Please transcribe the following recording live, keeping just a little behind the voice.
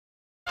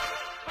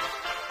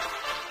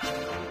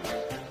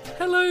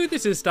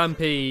this is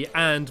Stampy,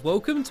 and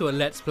welcome to a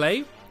Let's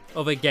Play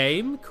of a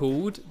game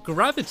called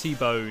Gravity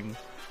Bone.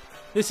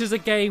 This is a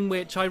game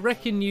which I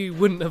reckon you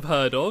wouldn't have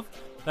heard of,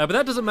 but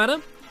that doesn't matter.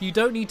 You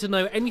don't need to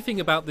know anything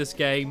about this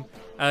game.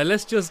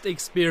 Let's just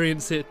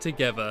experience it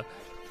together.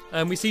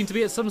 We seem to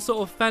be at some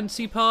sort of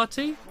fancy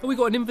party. Oh, we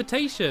got an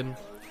invitation.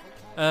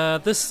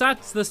 The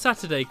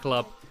Saturday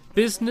Club.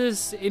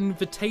 Business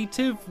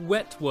Invitative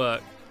Wet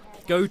Work.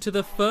 Go to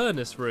the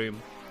furnace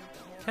room.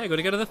 Okay, got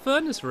to go to the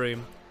furnace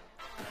room.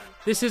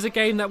 This is a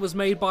game that was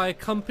made by a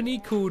company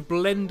called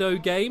Blendo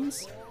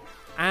Games.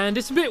 And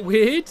it's a bit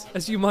weird,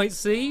 as you might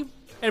see.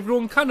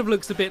 Everyone kind of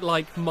looks a bit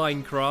like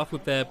Minecraft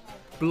with their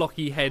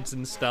blocky heads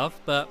and stuff.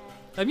 But,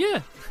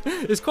 yeah,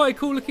 it's quite a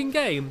cool looking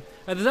game.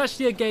 There's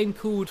actually a game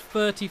called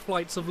 30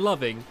 Flights of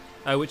Loving,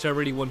 which I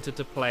really wanted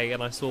to play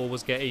and I saw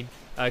was getting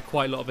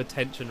quite a lot of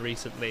attention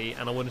recently,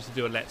 and I wanted to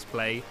do a Let's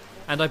Play.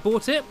 And I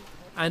bought it,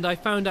 and I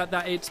found out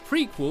that its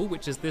prequel,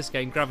 which is this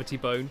game, Gravity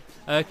Bone,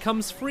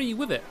 comes free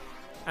with it.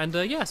 And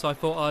yeah, so I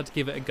thought I'd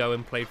give it a go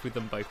and play through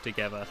them both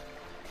together.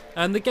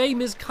 And the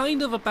game is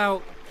kind of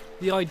about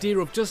the idea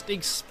of just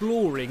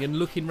exploring and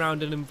looking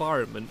around an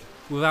environment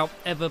without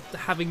ever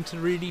having to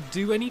really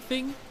do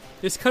anything.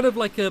 It's kind of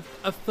like a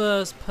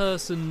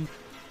first-person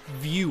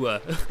viewer.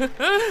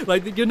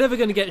 Like, you're never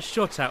going to get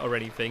shot at or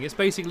anything. It's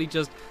basically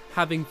just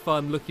having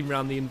fun, looking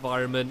around the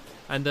environment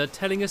and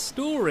telling a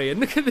story. And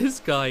look at this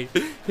guy.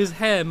 His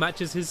hair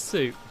matches his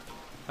suit.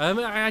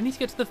 I need to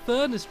get to the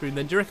furnace room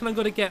then. Do you reckon I've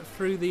got to get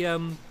through the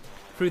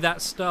through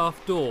that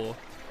staff door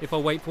if I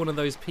wait for one of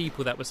those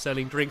people that were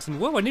selling drinks? And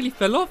whoa, I nearly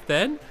fell off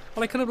then.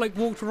 And I kind of like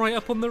walked right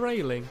up on the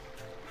railing.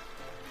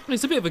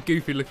 It's a bit of a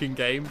goofy looking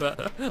game, but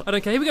I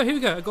don't care. Here we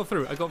go. I got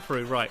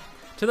through. Right.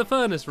 To the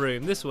furnace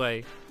room, this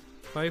way.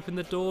 If I open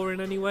the door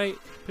in any way,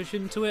 push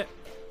into it.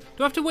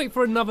 Do I have to wait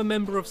for another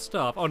member of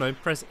staff? Oh no,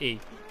 press E.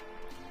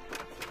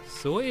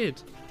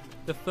 Sorted.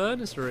 The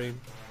furnace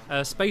room.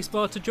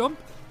 Spacebar to jump.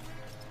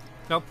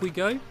 Up we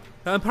go.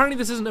 Apparently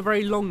this isn't a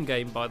very long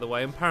game, by the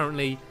way.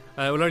 Apparently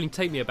it will only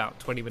take me about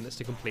 20 minutes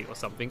to complete or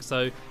something,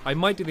 so I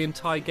might do the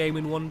entire game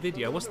in one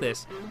video. What's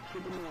this?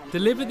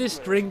 Deliver this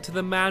drink to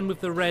the man with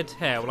the red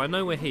hair. Well, I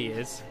know where he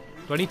is.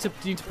 Do I need to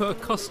put a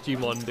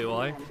costume on, do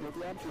I?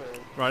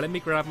 Right, let me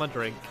grab my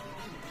drink.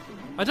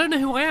 I don't know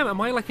who I am. Am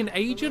I like an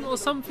agent or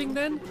something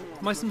then?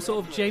 Am I some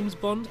sort of James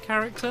Bond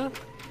character?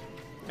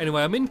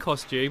 Anyway, I'm in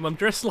costume. I'm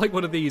dressed like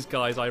one of these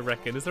guys, I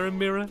reckon. Is there a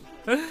mirror?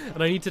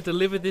 And I need to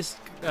deliver this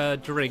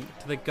drink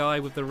to the guy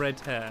with the red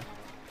hair.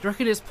 Do you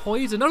reckon it's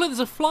poison? Oh, look, there's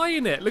a fly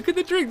in it. Look at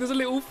the drink. There's a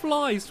little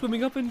fly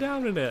swimming up and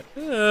down in it.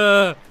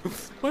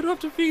 Why do I have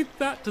to feed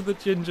that to the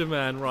ginger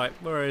man? Right,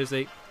 where is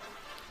he?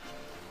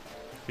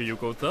 Here you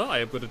go, sir. I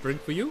have got a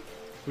drink for you.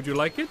 Would you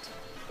like it?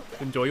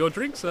 Enjoy your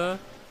drink, sir.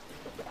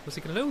 What's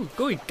he going to do?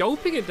 Oh, he's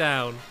gulping it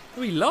down.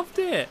 Oh, he loved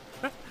it.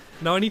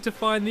 Now I need to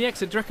find the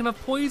exit. Do you reckon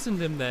I've poisoned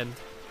him then?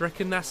 Do you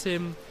reckon that's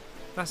him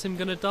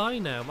gonna die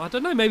now? I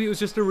don't know, maybe it was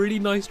just a really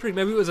nice drink.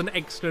 Maybe it was an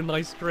extra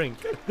nice drink.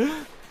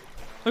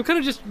 I'm kind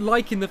of just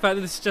liking the fact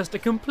that this is just a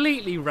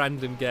completely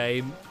random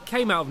game.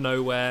 Came out of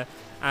nowhere,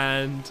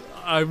 and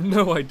I have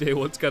no idea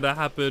what's gonna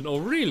happen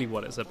or really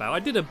what it's about. I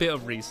did a bit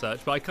of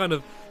research, but I kind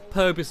of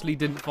purposely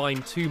didn't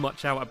find too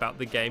much out about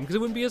the game because it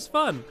wouldn't be as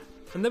fun.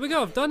 And there we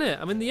go, I've done it.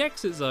 I'm in the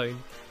exit zone.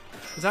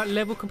 Is that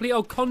level complete?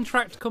 Oh,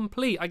 contract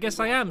complete. I guess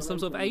I am some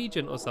sort of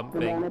agent or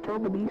something. The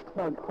Manitoba Beast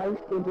Bug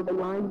placed into the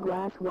wine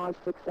glass was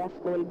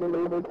successfully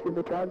delivered to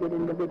the target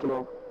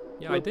individual.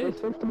 Yeah, I did.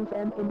 With persistence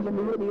and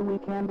ingenuity, we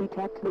can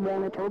detect the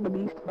Manitoba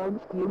Beast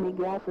Bug's puny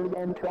gases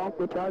and track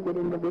the target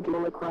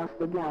individual across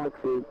the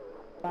galaxy.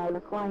 Our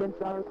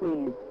clients are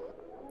pleased.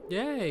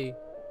 Yay.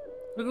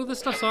 Look at all this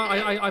stuff. So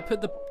I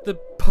put the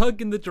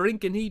bug in the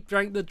drink and he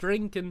drank the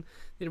drink and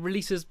it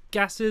releases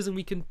gases and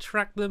we can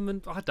track them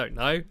and I don't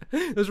know.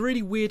 It was a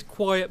really weird,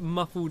 quiet,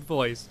 muffled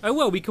voice. Oh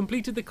well, we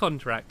completed the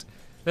contract.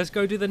 Let's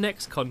go do the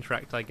next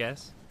contract, I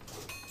guess.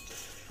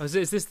 Oh,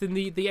 is this in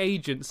the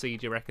agency,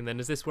 do you reckon then?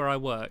 Is this where I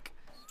work?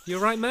 You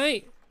alright,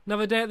 mate?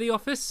 Another day at the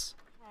office?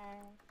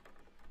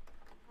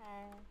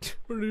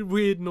 Really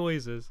weird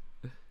noises.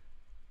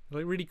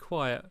 Like really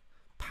quiet.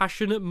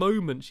 Passionate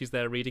moment she's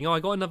there reading. Oh, I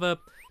got another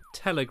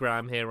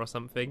telegram here or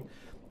something.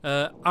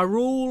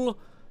 Arul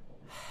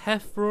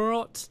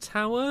Hefrot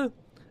Tower,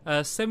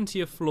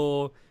 70th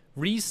floor,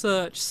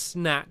 research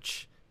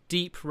snatch,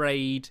 deep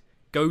raid,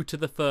 go to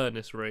the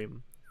furnace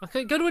room.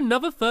 Okay, go to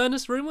another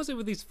furnace room? What's it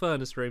with these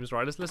furnace rooms?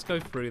 Right, let's go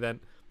through then.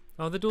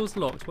 Oh, the door's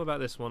locked. What about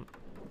this one?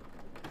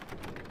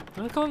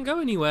 I can't go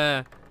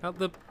anywhere. Out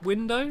the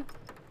window?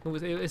 Oh,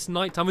 it's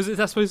night time. Is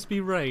that supposed to be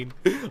rain?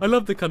 I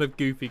love the kind of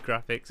goofy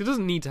graphics. It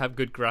doesn't need to have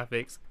good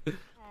graphics.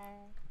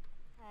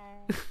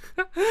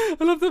 I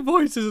love the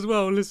voices as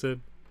well,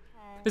 listen.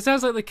 It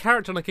sounds like the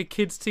character on like a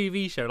kid's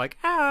TV show, like,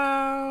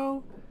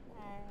 ow!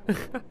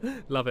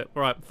 Love it.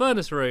 Right,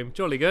 furnace room,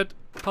 jolly good.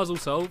 Puzzle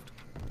solved.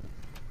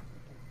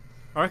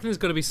 I reckon there's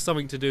got to be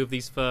something to do with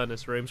these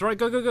furnace rooms. Right,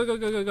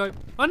 go.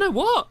 I know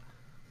what!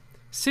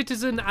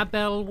 Citizen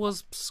Abel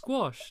was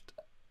squashed.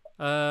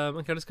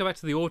 Okay, let's go back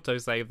to the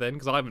autosave then,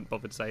 because I haven't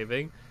bothered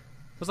saving.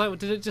 was like,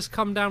 did it just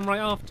come down right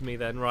after me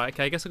then? Right,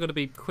 okay, I guess I've got to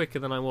be quicker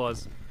than I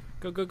was.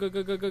 Go, go, go,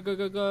 go, go, go, go,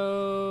 go,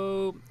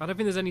 go. I don't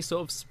think there's any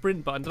sort of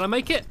sprint button. Did I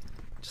make it?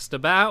 Just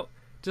about.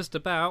 Just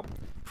about.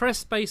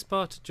 Press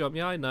spacebar to jump.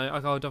 Yeah, I know.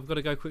 Oh, I've got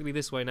to go quickly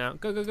this way now.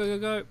 Go, go, go, go,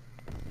 go.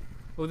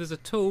 Oh, there's a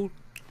tool.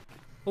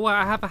 Oh,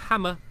 I have a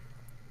hammer.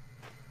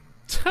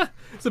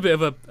 It's a bit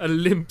of a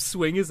limp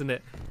swing, isn't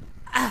it?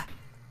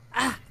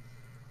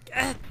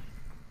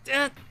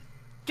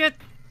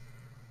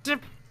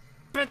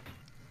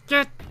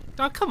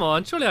 Oh, come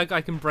on. Surely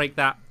I can break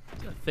that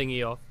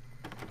thingy off.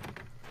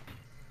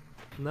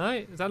 No?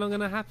 Is that not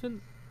going to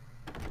happen?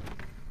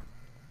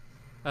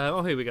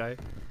 Oh, here we go.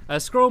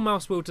 Scroll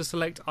mouse wheel to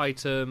select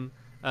item.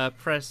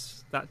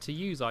 Press that to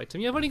use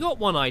item. Yeah, I've only got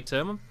one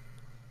item.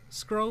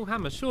 Scroll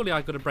hammer. Surely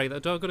I've got to break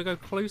that. Do I got to go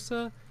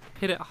closer?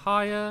 Hit it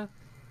higher?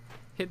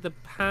 Hit the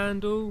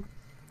handle?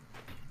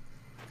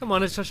 Come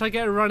on, should I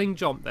get a running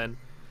jump then?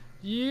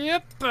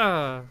 Yep.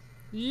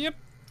 Yep.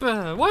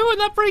 Why won't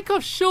that break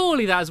off?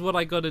 Surely that is what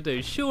I got to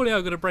do. Surely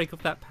I've got to break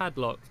off that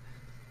padlock.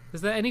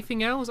 Is there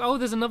anything else? Oh,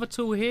 there's another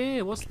tool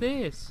here. What's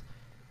this?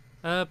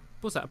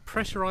 What's that? A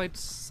pressurized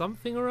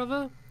something or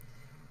other?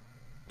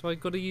 Do I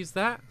got to use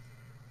that?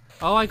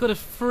 Oh, I got to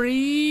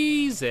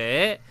freeze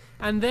it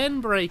and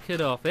then break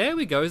it off. There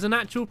we go. It's an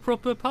actual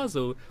proper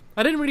puzzle.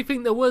 I didn't really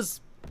think there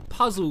was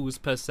puzzles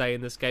per se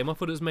in this game. I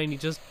thought it was mainly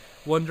just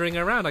wandering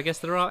around. I guess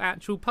there are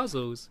actual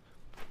puzzles.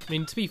 I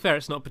mean, to be fair,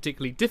 it's not a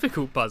particularly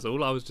difficult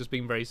puzzle. I was just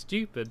being very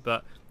stupid,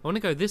 but I want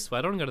to go this way.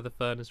 I don't want to go to the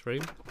furnace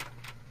room.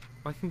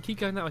 I can keep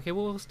going that way. Okay,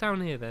 well, what's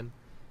down here then?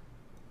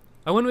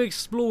 I want to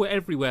explore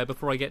everywhere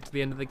before I get to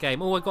the end of the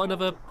game. Oh, I got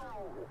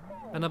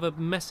another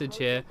message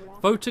here.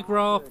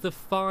 Photograph the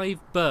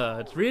 5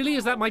 birds. Really?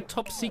 Is that my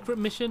top secret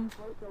mission?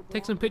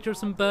 Take some picture of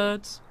some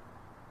birds.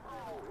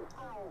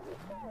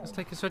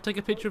 Should I take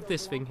a picture of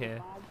this thing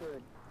here?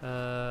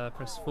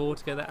 Press 4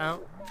 to get that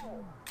out.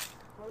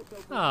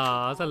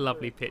 Ah, that's a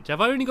lovely picture.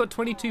 Have I only got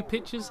 22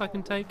 pictures I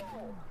can take?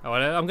 Oh,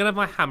 I'm going to have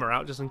my hammer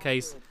out just in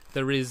case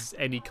there is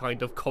any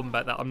kind of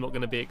combat that I'm not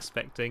going to be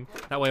expecting.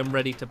 That way I'm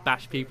ready to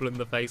bash people in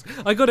the face.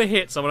 I got to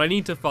hit someone. I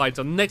need to find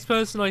someone. Next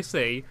person I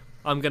see,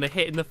 I'm going to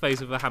hit in the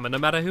face with a hammer, no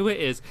matter who it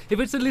is. If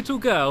it's a little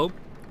girl,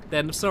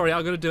 then sorry,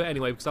 I'm going to do it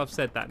anyway because I've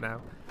said that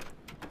now.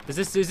 Is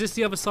this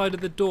the other side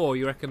of the door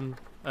you reckon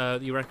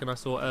I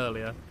saw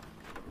earlier?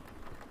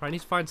 Right, I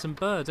need to find some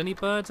birds. Any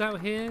birds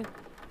out here?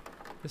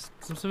 There's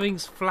some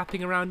things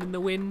flapping around in the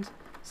wind.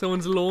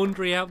 Someone's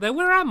laundry out there.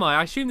 Where am I?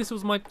 I assume this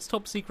was my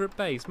top secret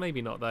base.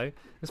 Maybe not, though.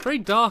 It's very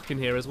dark in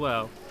here as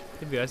well.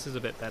 Maybe this is a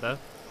bit better.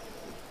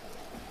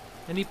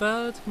 Any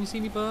birds? Can you see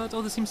any birds?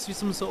 Oh, there seems to be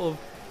some sort of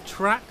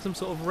track, some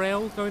sort of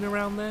rail going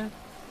around there.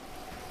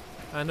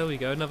 And there we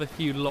go. Another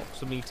few locks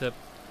for me to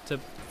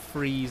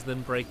freeze,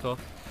 then break off.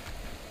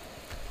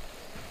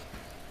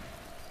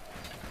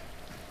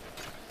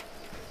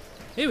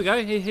 Here we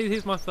go.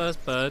 Here's my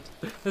first bird.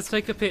 Let's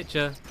take a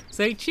picture.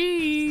 Say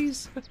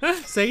cheese.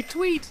 Say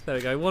tweet. There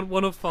we go.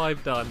 One of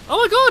 5 done. Oh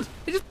my god!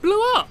 It just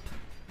blew up.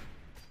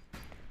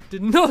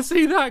 Did not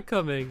see that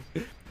coming.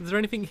 Is there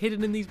anything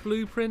hidden in these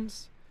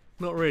blueprints?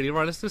 Not really.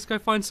 Right, let's just go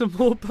find some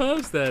more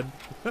birds then.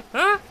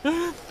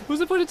 What's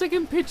the point of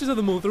taking pictures of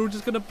them all? They're all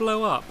just going to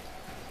blow up.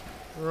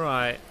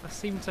 Right. I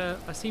seem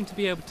to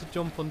be able to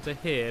jump onto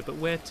here, but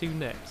where to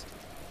next?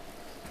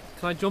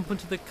 Can I jump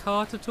onto the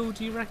cart at all?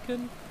 Do you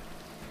reckon?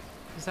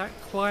 Is that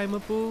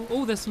climbable?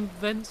 Oh, there's some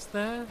vents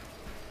there.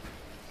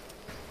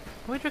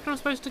 Where do you reckon I'm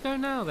supposed to go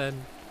now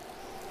then?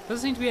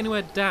 Doesn't seem to be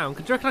anywhere down.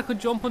 Do you reckon I could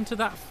jump onto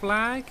that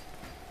flag?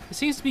 It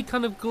seems to be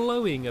kind of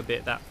glowing a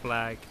bit, that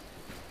flag.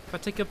 If I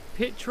take a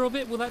picture of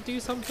it, will that do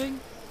something?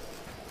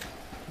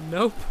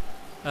 Nope.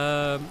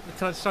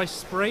 Should I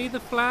spray the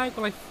flag?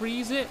 Will I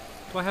freeze it?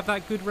 Do I have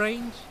that good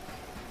range?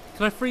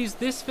 Can I freeze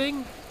this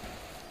thing?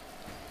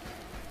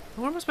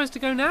 Where am I supposed to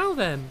go now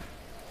then?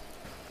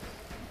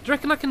 Do you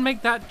reckon I can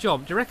make that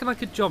jump? Do you reckon I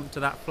could jump to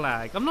that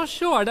flag? I'm not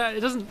sure. It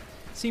doesn't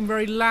seem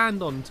very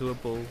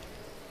land-on-to-able.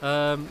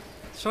 Shall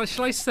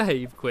I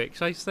save quick?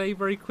 Shall I save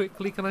very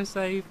quickly? Can I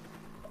save?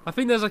 I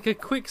think there's like a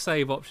quick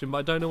save option, but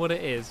I don't know what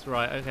it is.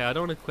 Right, okay, I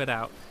don't want to quit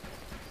out.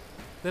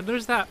 Then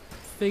there's that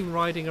thing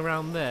riding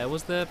around there.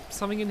 Was there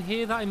something in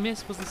here that I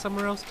missed? Was there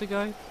somewhere else to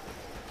go?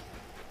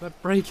 Did I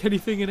break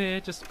anything in here?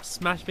 Just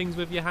smash things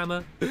with your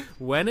hammer?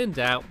 When in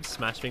doubt,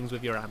 smash things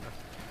with your hammer.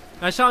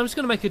 Actually, I'm just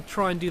going to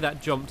try and do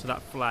that jump to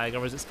that flag,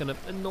 or is it going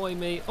to annoy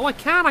me? Oh, I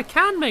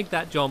can make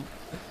that jump.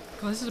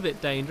 God, this is a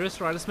bit dangerous.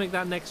 Right, let's make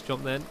that next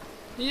jump then.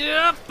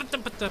 Yep.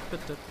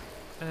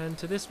 And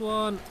to this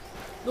one.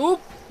 Oh,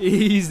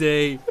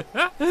 easy.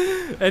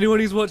 Anyone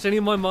who's watched any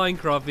of my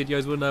Minecraft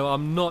videos will know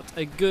I'm not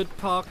a good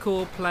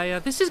parkour player.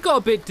 This has got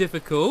a bit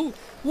difficult.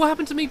 What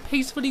happened to me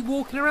peacefully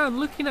walking around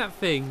looking at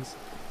things?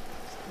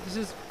 This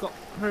has got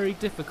very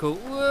difficult.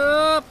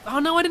 Whoa. Oh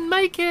no, I didn't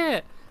make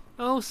it.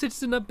 Oh,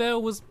 Citizen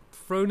Abel was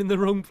thrown in the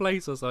wrong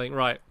place or something.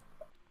 Right.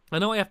 I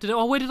know what I have to do.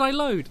 Oh, where did I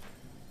load?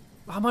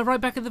 Oh, am I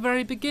right back at the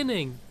very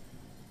beginning?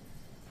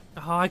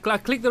 Oh, I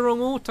clicked the wrong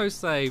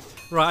autosave.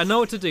 Right, I know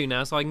what to do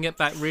now, so I can get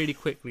back really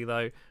quickly,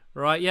 though.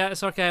 Right, yeah,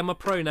 it's okay. I'm a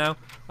pro now.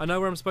 I know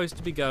where I'm supposed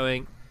to be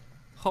going.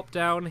 Hop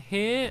down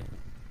here,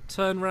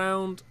 turn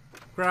round,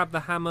 grab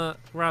the hammer,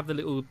 grab the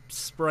little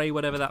spray,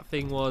 whatever that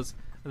thing was,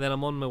 and then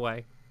I'm on my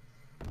way.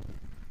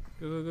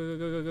 Go, go, go,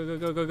 go, go, go,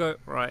 go, go, go.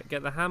 Right,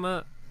 get the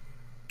hammer,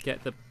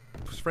 get the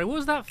spray. What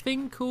was that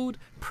thing called?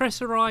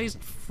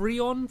 Pressurized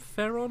Ferron,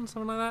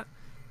 something like that?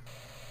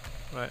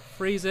 Right,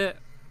 freeze it,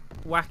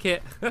 whack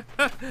it,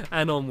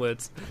 and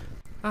onwards.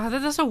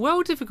 That's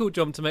a difficult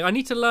jump to make. I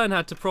need to learn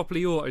how to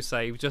properly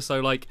autosave, just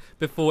so like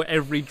before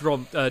every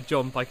jump I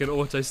can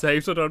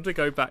autosave, so I don't have to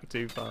go back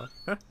too far.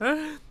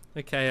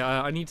 Okay,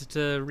 I needed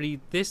to read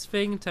this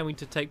thing. Tell me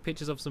to take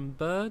pictures of some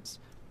birds.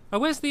 Oh,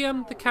 where's the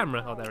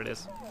camera? Oh, there it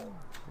is.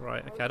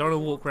 Right. Okay, I don't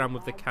want to walk around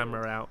with the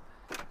camera out.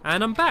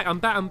 And I'm back. I'm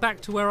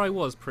back to where I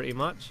was pretty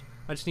much.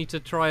 I just need to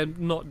try and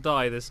not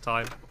die this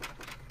time.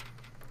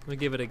 Let me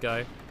give it a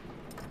go.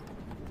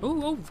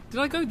 Oh, did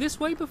I go this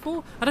way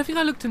before? I don't think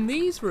I looked in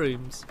these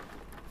rooms.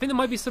 I think there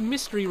might be some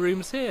mystery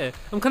rooms here.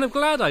 I'm kind of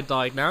glad I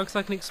died now because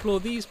I can explore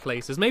these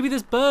places. Maybe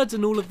there's birds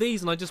in all of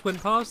these and I just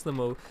went past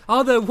them all.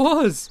 Oh, there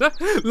was!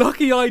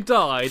 Lucky I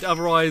died.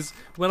 Otherwise,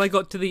 when I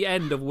got to the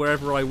end of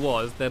wherever I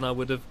was, then I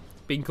would have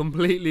been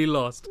completely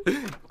lost.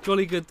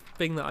 Jolly good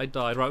thing that I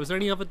died. Right, was there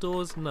any other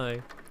doors?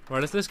 No.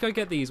 Right, let's go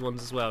get these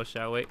ones as well,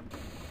 shall we?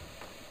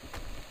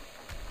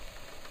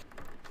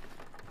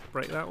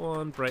 Break that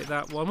one, break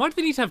that one. Why do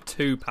they need to have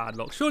two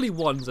padlocks? Surely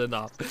one's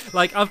enough.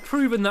 Like, I've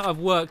proven that I've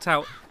worked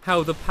out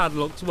how the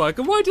padlocks work.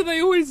 And why do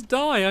they always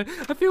die?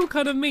 I feel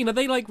kind of mean. Are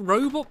they like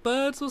robot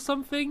birds or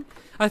something?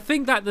 I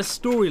think that the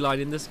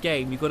storyline in this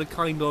game, you've got to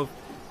kind of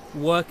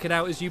work it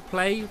out as you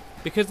play.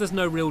 Because there's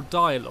no real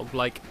dialogue,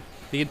 like,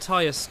 the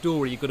entire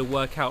story you've got to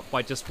work out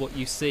by just what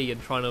you see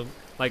and trying to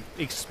like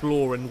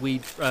explore and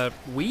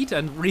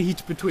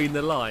read between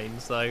the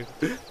lines. So,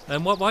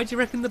 and why do you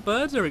reckon the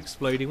birds are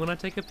exploding when I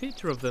take a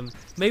picture of them?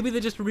 Maybe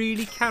they're just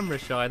really camera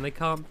shy and they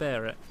can't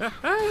bear it.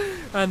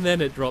 And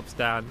then it drops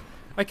down.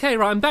 Okay,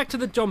 right, I'm back to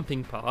the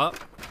jumping part.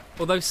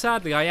 Although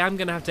sadly, I am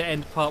going to have to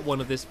end part 1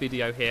 of this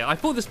video here. I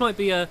thought this might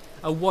be a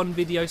one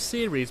video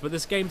series, but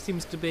this game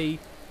seems to be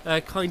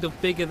kind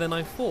of bigger than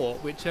I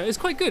thought, which is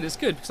quite good. It's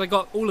good because I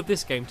got all of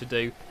this game to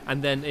do,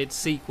 and then its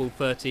sequel,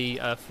 30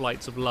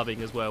 Flights of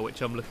Loving as well,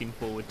 which I'm looking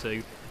forward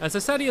to. So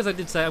sadly, as I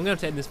did say, I'm going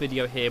to end this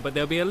video here, but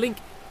there'll be a link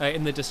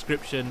in the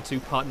description to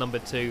part number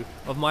 2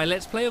 of my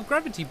Let's Play of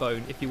Gravity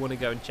Bone if you want to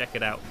go and check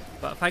it out.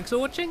 But thanks for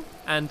watching,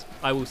 and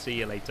I will see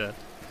you later.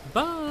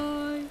 Bye!